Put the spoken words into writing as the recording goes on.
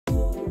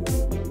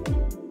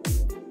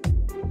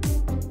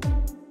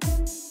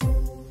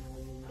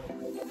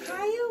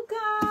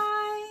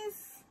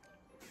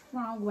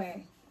wrong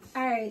way.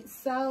 All right,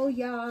 so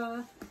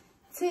y'all,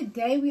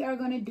 today we are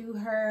going to do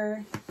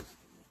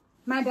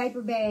my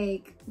diaper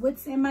bag.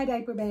 What's in my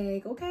diaper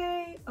bag?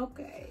 Okay.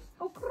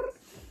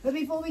 But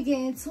before we get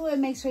into it,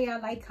 make sure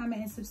y'all like,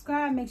 comment, and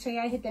subscribe. Make sure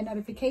y'all hit that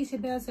notification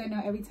bell so you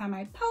know every time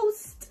I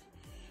post.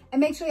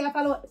 And make sure y'all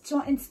follow us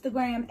on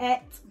Instagram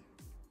at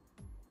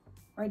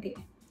right there.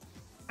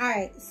 All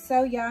right,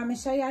 so y'all, I'm gonna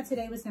show y'all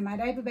today what's in my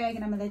diaper bag,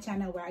 and I'm gonna let y'all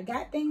know where I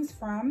got things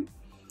from.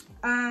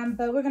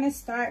 But we're gonna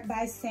start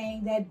by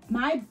saying that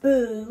my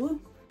boo,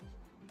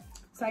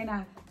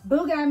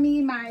 boo got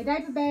me my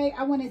diaper bag.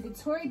 I wanted the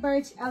Tory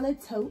Burch Ella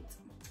Tote,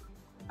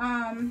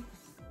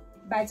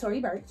 by Tory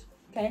Burch.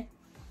 Okay.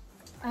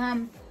 So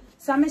I'm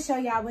gonna show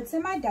y'all what's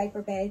in my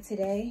diaper bag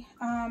today.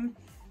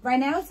 Right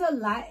now it's a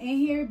lot in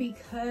here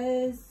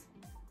because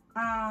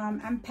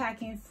I'm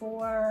packing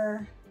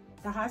for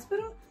the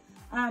hospital.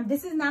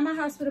 This is not my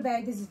hospital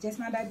bag. This is just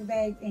my diaper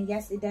bag, and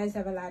yes, it does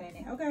have a lot in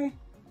it. Okay,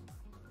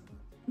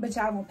 but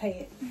y'all won't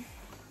pay it.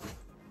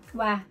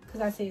 Why?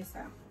 Because I said so.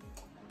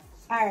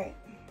 All right.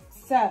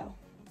 So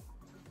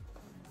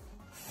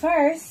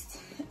first,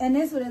 and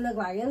this is what it looked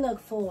like. It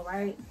looked full,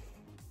 right?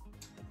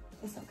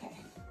 It's okay.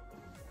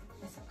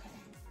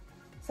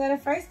 So the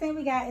first thing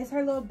we got is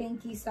her little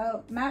binky.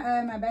 So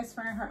my best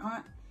friend, her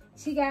aunt,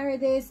 she got her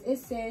this. It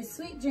says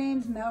Sweet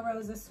Dreams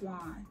Melrose a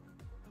Swan.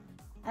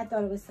 I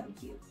thought it was so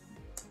cute.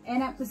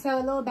 And so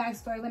a little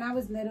backstory, when I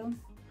was little,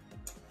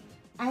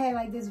 I had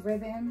like this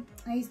ribbon.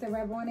 I used to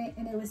rub on it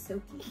and it was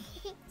silky.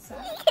 So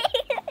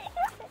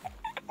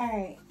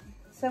alright.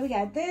 So we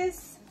got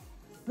this.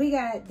 We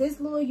got this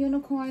little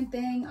unicorn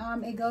thing.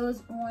 It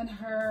goes on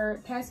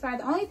her pacifier.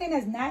 The only thing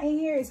that's not in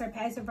here is her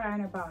pacifier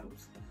and her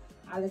bottles.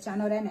 I'll let y'all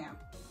know that now.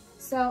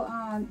 So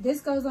this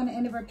goes on the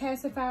end of her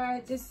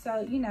pacifier, just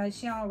so you know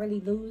she don't really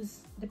lose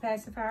the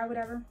pacifier or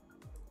whatever.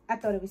 I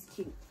thought it was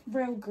cute,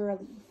 real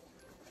girly.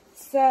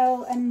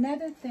 So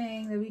another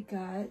thing that we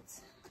got,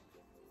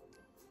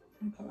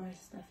 I'm put our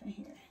stuff in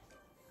here,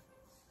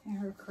 in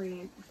her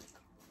crib.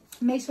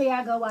 Make sure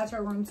y'all go watch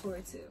her room tour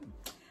too.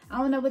 I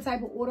don't know what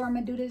type of order I'm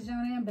gonna do this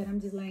joint in, but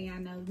I'm just letting y'all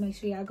know. Make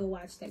sure y'all go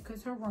watch that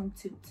because her room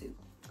too.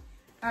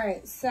 All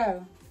right,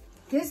 so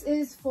this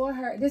is for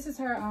her. This is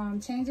her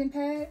changing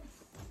pad.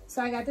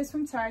 So I got this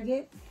from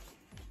Target.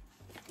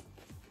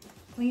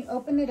 When you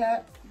open it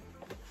up,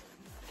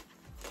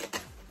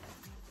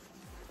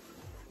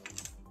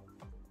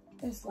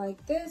 it's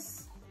like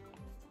this.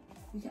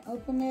 You can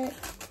open it,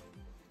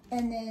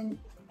 and then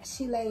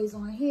she lays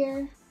on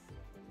here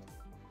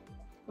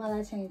while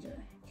I change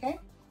her. Okay.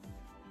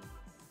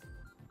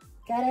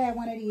 Gotta have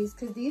one of these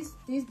because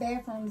these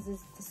bathrooms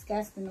is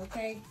disgusting.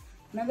 Okay.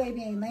 My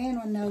baby ain't laying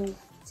on no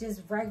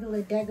just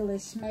regular, degular,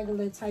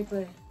 schmegular type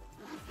of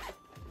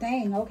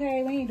thing.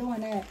 Okay, we ain't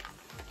doing that.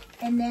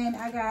 And then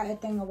I got a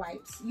thing of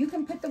wipes. You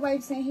can put the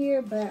wipes in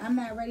here, but I'm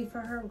not ready for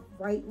her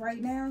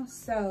right now.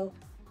 So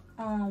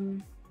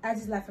I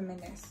just left them in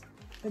this.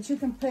 But you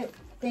can put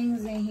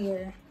things in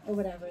here or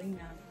whatever, you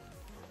know.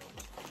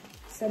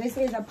 So this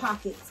is a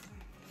pocket.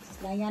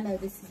 Just letting y'all know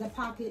this is a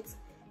pocket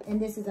and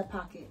this is a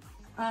pocket.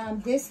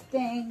 This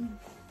thing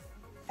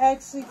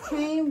actually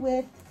came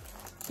with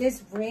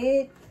this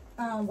red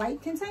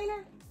white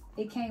container.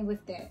 It came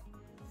with that.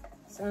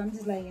 So I'm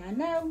just letting y'all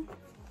know.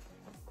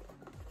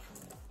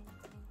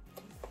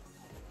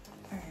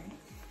 All right.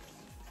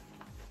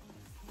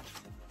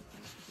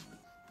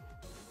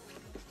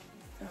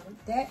 Throw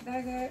that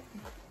back up.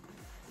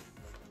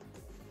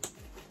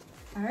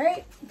 All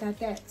right, got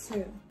that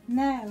too.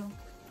 Now,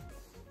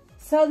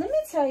 so let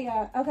me tell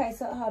y'all. Okay,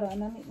 so hold on.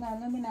 Let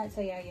me not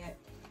tell y'all yet.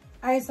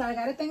 All right, so I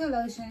got a thing of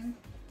lotion.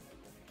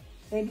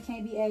 Baby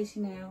can't be ashy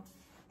now.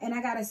 And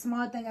I got a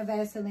small thing of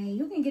Vaseline.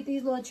 You can get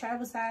these little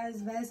travel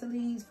size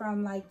Vaselines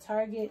from like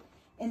Target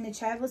in the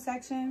travel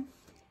section.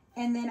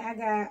 And then I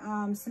got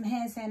some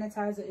hand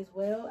sanitizer as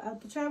well out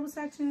the travel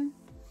section.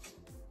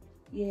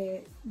 Yeah,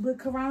 with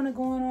Corona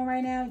going on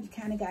right now, you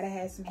kind of got to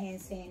have some hand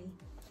sanitizer.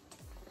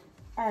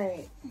 All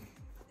right,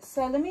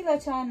 so let me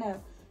let y'all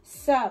know.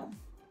 So,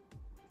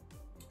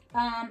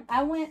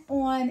 I went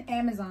on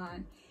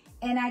Amazon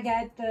and I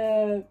got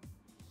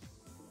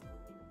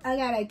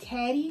a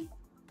caddy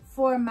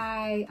for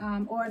my,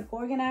 or an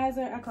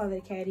organizer. I call it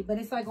a caddy, but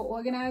it's like an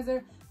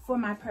organizer for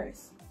my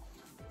purse.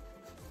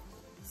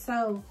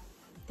 So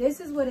this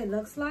is what it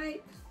looks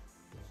like.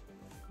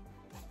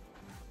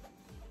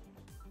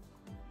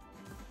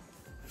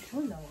 Oh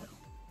Lord.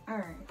 All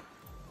right,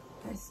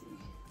 let's see.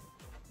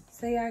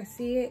 So y'all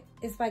see it?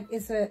 It's like,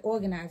 it's an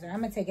organizer. I'm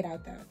gonna take it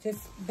out though,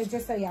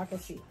 just so y'all can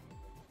see.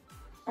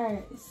 All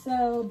right,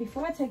 so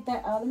before I take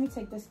that out, let me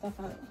take this stuff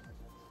out.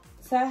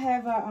 So I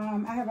have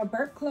a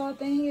burp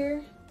cloth in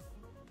here.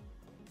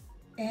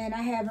 And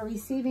I have a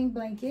receiving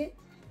blanket.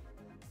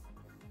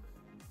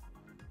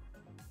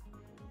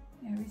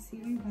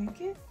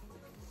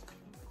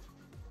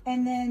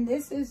 And then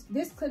this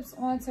clips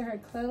onto her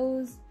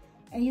clothes,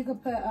 and you can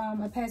put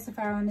a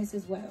pacifier on this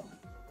as well.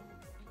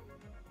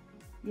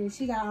 Yeah,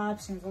 she got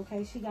options,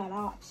 okay? She got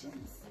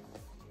options.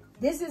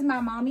 This is my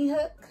mommy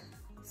hook.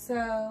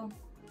 So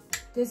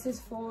this is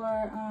for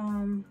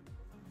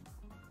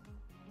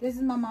This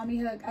is my mommy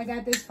hook. I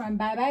got this from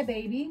Buybuy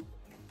Baby.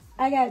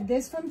 I got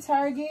this from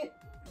Target.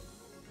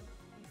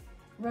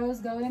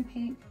 Rose gold and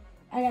pink.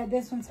 I got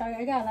this from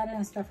Target. I got a lot of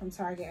that stuff from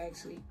Target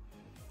actually.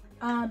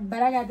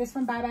 But I got this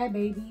from Buybuy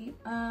Baby.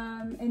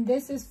 And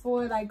this is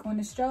for like on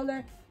the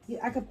stroller.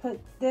 I could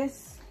put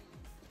this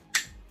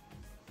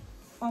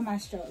on my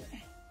stroller.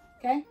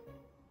 Okay.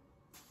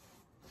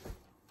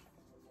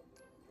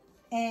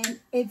 And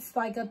it's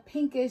like a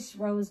pinkish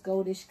rose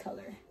goldish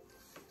color.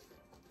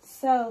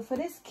 So for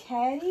this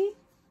caddy,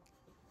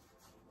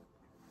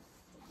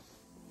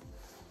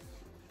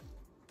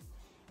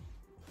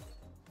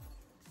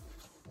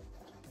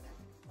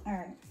 all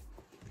right.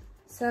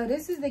 So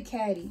this is the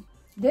caddy.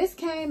 This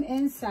came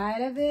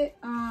inside of it.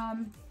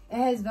 It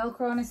has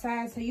Velcro on the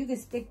side, so you can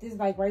stick this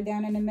like right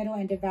down in the middle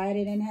and divide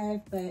it in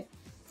half, but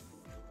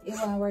it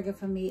wasn't working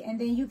for me. And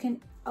then you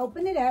can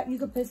open it up. You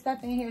can put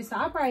stuff in here. So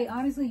I'll probably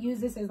honestly use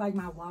this as like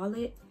my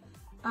wallet.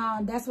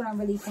 That's what I'm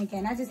really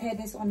thinking. I just had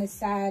this on the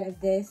side of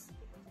this,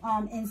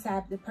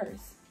 inside the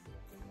purse.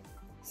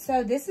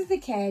 So this is the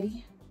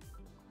caddy.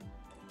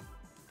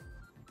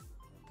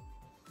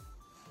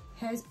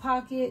 Has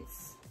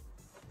pockets.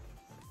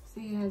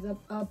 See, it has a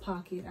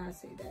pocket. I'll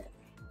say that.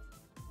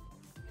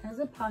 Has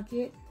a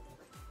pocket.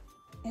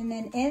 And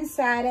then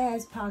inside it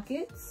has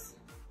pockets.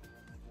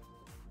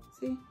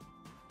 See?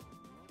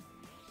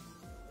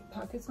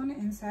 Pockets on the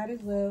inside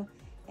as well.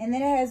 And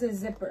then it has a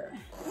zipper.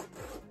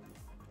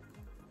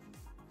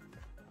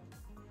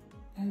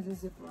 It has a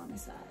zipper on the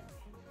side.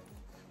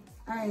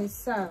 Alright,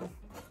 so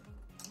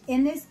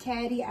in this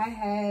caddy I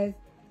have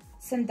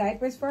some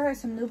diapers for her,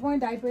 some newborn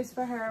diapers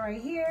for her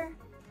right here.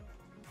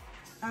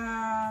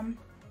 I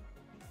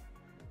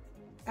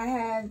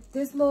have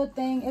this little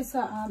thing. It's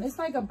a it's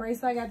like a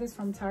bracelet. I got this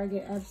from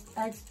Target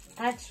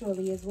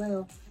actually as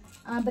well.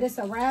 But it's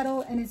a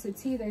rattle and it's a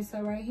teether.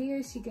 So right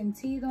here she can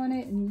teeth on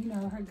it, and you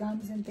know, her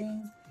gums and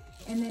things,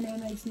 and then it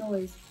makes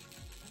noise.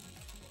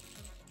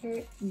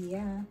 Here,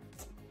 yeah.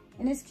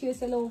 And it's cute.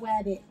 It's a little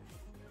rabbit.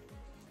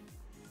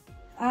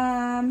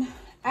 I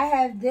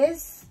have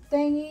this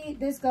thingy.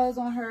 This goes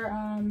on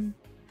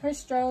her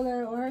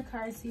stroller or her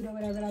car seat or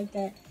whatever like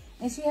that.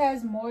 And she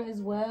has more as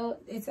well.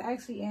 It's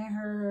actually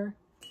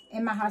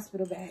in my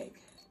hospital bag.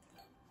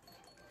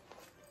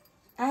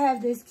 I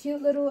have this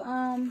cute little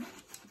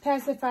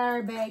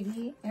pacifier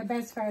baggie. Her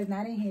pacifier is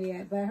not in here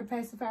yet, but her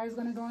pacifier is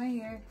gonna go in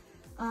here.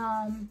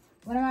 One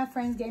of my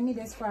friends gave me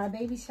this for our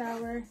baby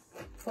shower,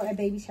 for a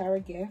baby shower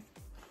gift.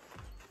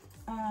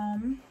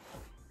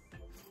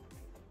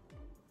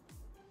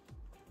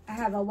 I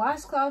have a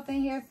washcloth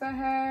in here for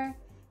her,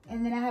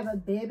 and then I have a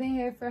bib in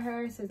here for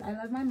her. It says, "I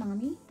love my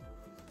mommy."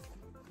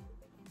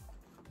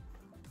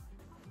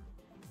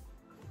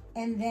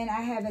 And then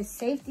I have a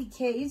safety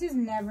kit. You just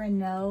never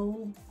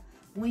know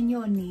when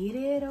you'll need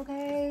it,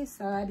 okay?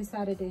 So I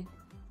decided to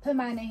put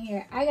mine in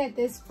here. I got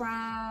this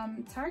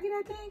from Target,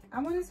 I think.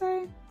 I want to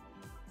say.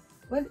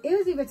 It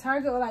was either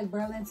Target or like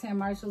Burlington,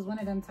 Marshalls, one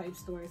of them type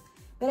stores.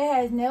 But it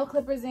has nail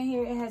clippers in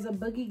here. It has a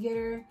boogie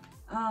getter,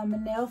 a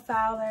nail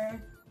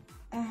filer,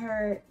 and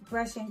her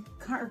brush and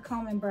her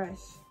comb and brush.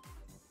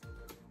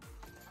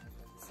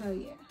 So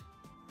yeah.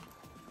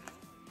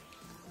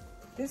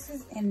 This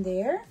is in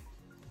there.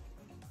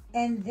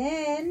 And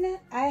then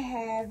I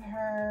have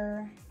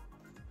her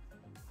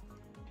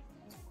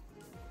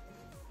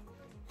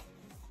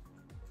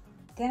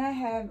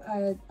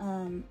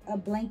a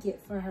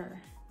blanket for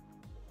her.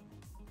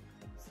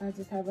 So I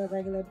just have a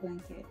regular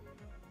blanket.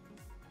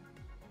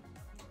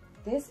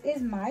 This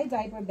is my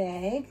diaper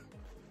bag.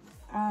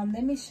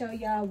 Let me show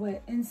y'all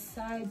what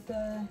inside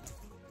the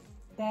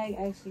bag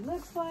actually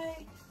looks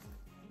like.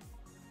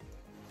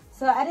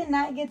 So I did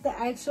not get the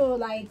actual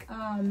like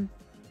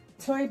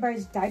Tory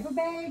Burch diaper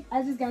bag.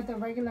 I just got the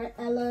regular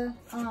Ella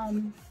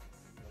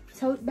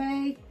tote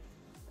bag.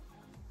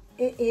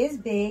 It is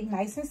big,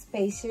 nice and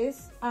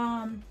spacious.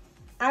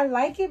 I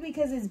like it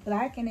because it's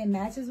black and it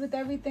matches with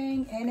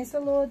everything, and it's a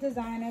little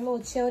designer, a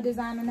little chill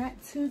designer, not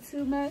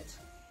too much,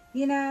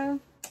 you know.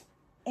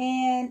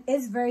 And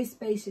it's very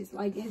spacious,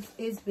 like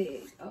it's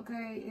big,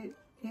 okay.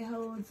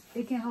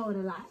 It can hold a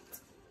lot.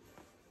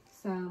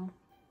 So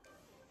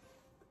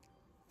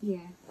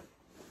yeah.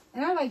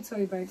 And I like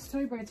Tory Burch.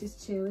 Tory Burch is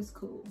chill. It's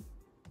cool.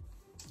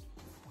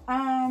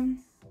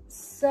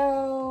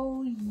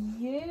 So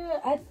yeah,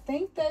 I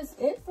think that's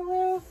it for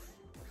real.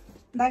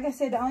 Like I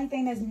said, the only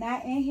thing that's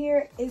not in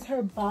here is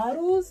her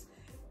bottles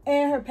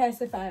and her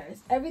pacifiers.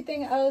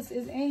 Everything else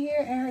is in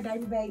here, and her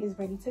diaper bag is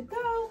ready to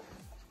go.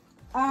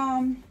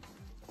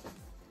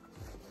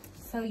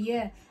 So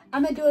yeah,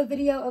 I'm gonna do a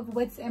video of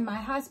what's in my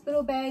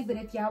hospital bag. But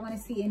if y'all want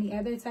to see any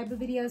other type of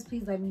videos,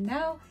 please let me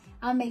know.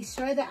 I'll make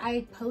sure that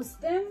I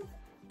post them.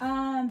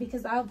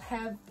 Because I'll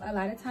have a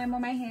lot of time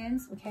on my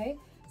hands, okay?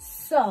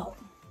 So,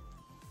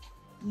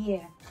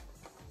 yeah.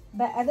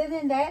 But other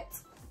than that,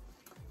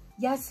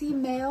 y'all see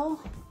Mel?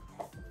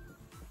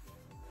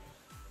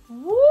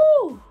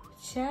 Woo!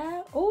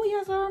 Child. Oh,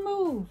 y'all saw her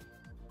move.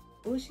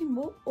 Oh, she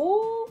moved.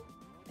 Oh,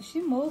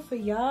 she moved for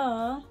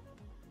y'all.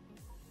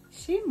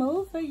 She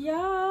moved for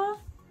y'all.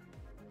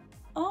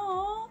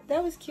 Oh,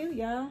 that was cute,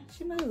 y'all.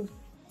 She moved.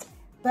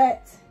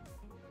 But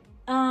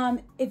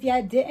if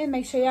y'all didn't,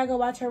 make sure y'all go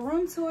watch her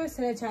room tour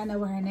so that y'all know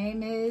what her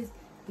name is,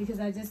 because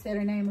I just said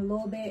her name a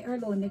little bit, her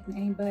little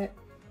nickname. But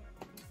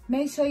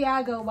make sure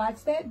y'all go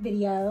watch that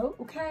video.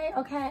 Okay.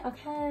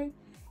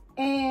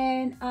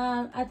 And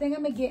I think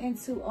I'm gonna get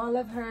into all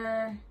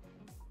her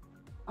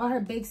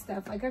big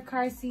stuff, like her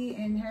car seat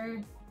and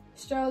her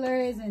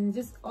strollers and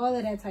just all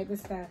of that type of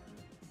stuff.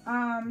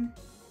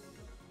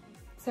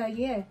 So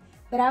yeah,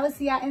 but I will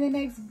see y'all in the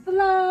next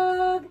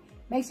vlog.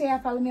 Make sure y'all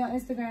follow me on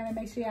Instagram and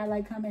make sure y'all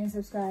like, comment, and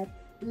subscribe.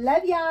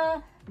 Love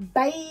y'all.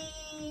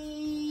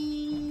 Bye.